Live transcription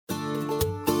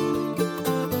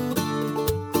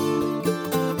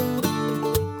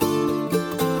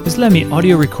Islami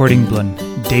audio recording blun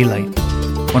Daylight.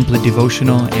 One play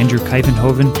devotional Andrew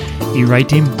Kuyvenhoven,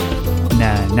 Ritim,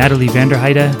 na Natalie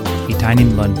Vanderheide,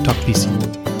 Taim Man Pisim.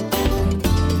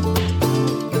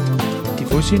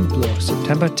 Devotion blo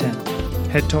September 10.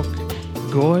 Head talk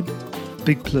God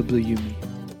Bikpela Yumi.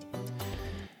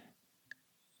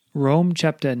 Rome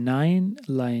chapter 9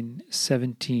 line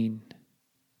 17.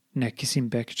 Na Kisim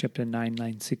Bek chapter 9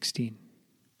 line 16.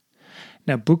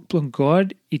 Na book blon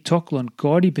God I talk lon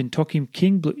God I ben tokim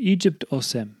king blo Egypt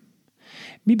Olsem.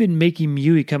 Me ben mekim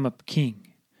you I kamap king.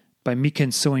 By me can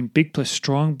soim Bikpela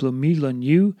strong blo me lon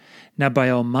you. Na by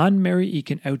all manmeri I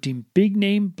can autim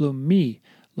biknem blo me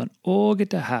lon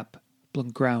olgeta hap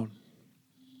blon graun.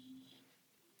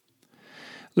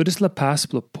 Ludis la pas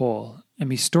blo Paul. And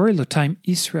me stori lo Taim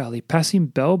Israel I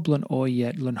pasim bel blon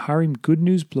yet lon harim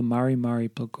Gutnius blo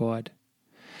marimari blo God.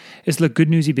 Is la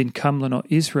Gutnius I bin come lon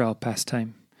Israel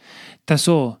pastime.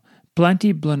 Tasol,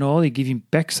 planti blon I givim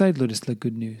baksait ludis la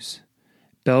Gutnius.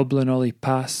 Bel blon I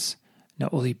pas, na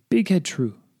oli bikhet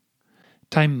true.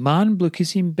 Taim Man blo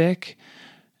Kisim Bek,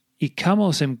 I come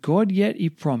Olsem God yet I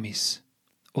promise.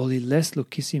 Oli les lo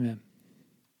Kisimem.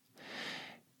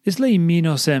 Is la I mean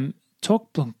Olsem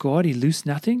talk blon God I lose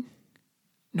nothing?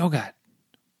 No God.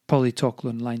 Poli talk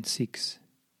lon line 6.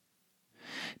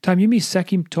 Time Yumi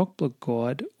sakim talk blon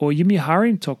God, or Yumi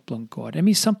harim talk blon God, and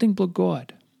me something blon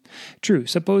God. True,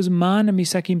 suppose man and me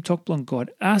sakim talk blon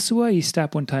God, asua I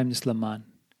stap one time this la man.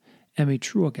 And me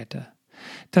true olgeta.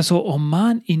 Tasol o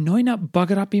man I noina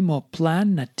bagarapi mo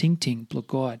plan na tingting blon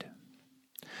God.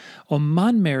 O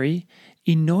manmeri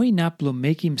I noina blo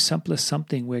mekim sample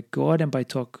something where God and by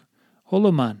talk,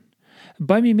 holo man,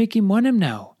 by me making one him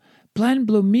now. Plan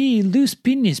blo me loose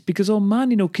pinis because o man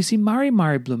Kisim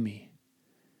marimari blo me.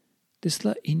 This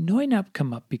la I noinap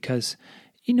come up because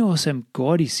Olsem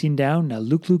God I seen down na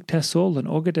look Tasol and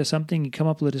olgeta something I come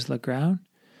up let la graun.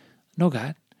 No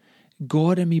God.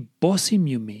 God and me bossim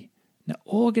Yumi na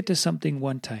olgeta something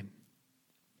one time.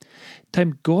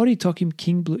 Taim God I tokim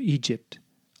king blo Egypt.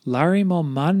 Larim al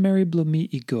manmeri blo me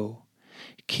I go.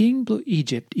 King blo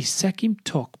Egypt I sakim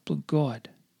talk blo God.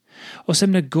 Olsem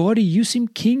na God I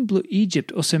usim king blo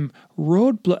Egypt. Olsem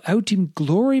road blo autim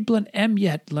glory blon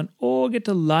yet lon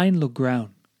olgeta line lo graun.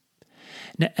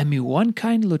 Na emi one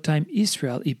kind lo Taim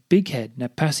Israel I bikhet na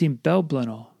pasim bel blon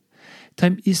all.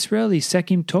 Taim Israel I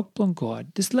sakim talk blon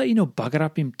God. This la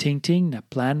bagarapim ting na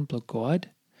plan blo God.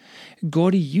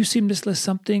 God I usim this la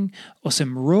something.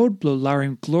 Olsem road blo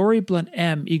larim glory blon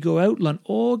I go out lon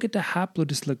olgeta haplo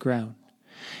this la graun.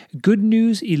 Good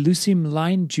news I lusim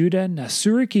line Judah na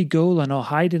Surik I go lon all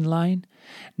hide in line.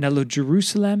 Na lo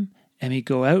Jerusalem I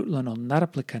go out lon all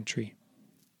narapla country.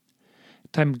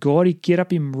 Time God I get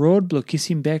up im road blo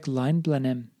Kisim Bek line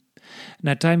blanem.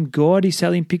 Na time God I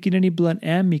salim pikinani blan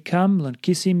I come lon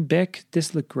Kisim Bek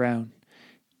this la graun.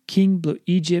 King blo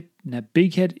Egypt na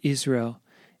bikhet Israel.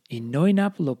 I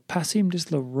noinap lo pasim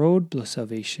this la road blo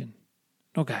salvation.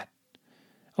 No God.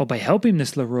 Oh, by helping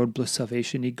this la road blo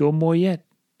salvation I go more yet.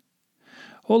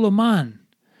 Holo man.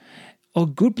 O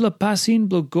good blo pasim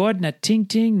blo God na ting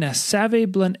na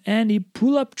save blan I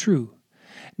pull up true.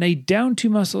 Na I down to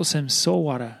muscles sem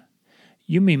solwara.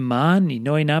 Yumi man I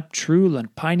noinap true lan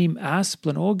pinim as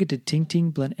blan olgeta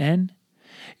ting blan en.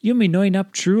 Yumi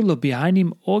noinap true lo behind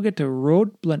him olgeta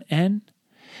road blan en.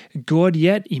 God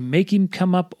yet I make him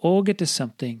come up olgeta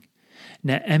something.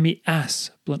 Na emi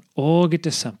as blan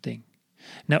olgeta something.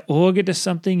 Na olgeta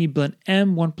something I blan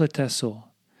one pla Tasol.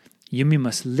 Yumi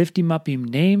must lift him up him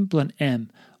name blan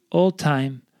all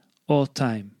time.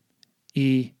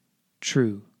 I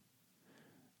true.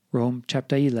 Rome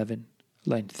chapter 11,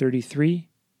 line 33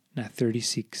 na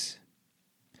 36.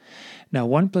 Now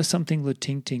 1 plus something lo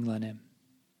ting lanem.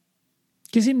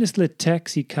 Kisim this le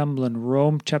text I come lon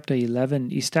Rome chapter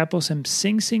 11 I stapos him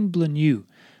sing blon you,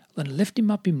 lon lift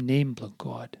him up him name blon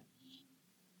God.